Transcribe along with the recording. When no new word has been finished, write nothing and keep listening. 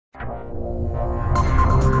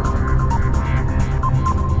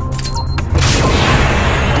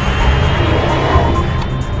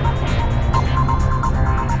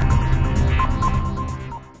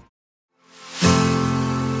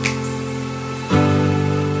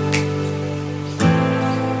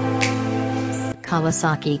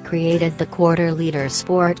Kawasaki created the quarter-liter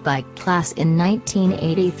sport bike class in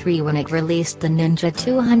 1983 when it released the Ninja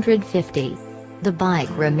 250. The bike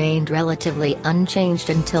remained relatively unchanged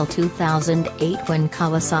until 2008 when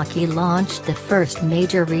Kawasaki launched the first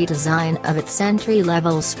major redesign of its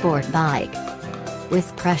entry-level sport bike.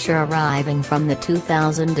 With pressure arriving from the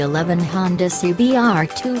 2011 Honda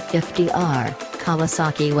CBR250R,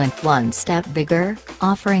 Kawasaki went one step bigger,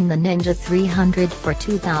 offering the Ninja 300 for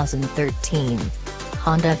 2013.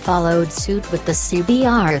 Honda followed suit with the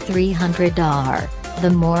CBR300R, the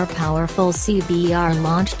more powerful CBR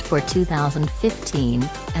launched for 2015,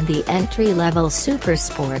 and the entry-level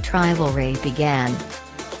supersport rivalry began.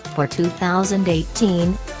 For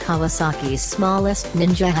 2018, Kawasaki's smallest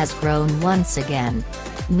Ninja has grown once again.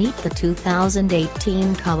 Meet the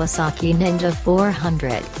 2018 Kawasaki Ninja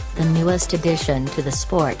 400, the newest addition to the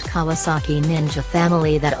Sport Kawasaki Ninja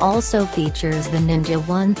family that also features the Ninja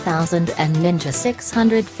 1000 and Ninja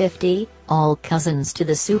 650, all cousins to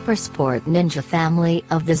the Supersport Ninja family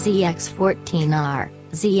of the ZX-10R,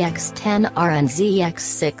 ZX-10R and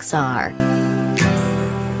ZX-6R.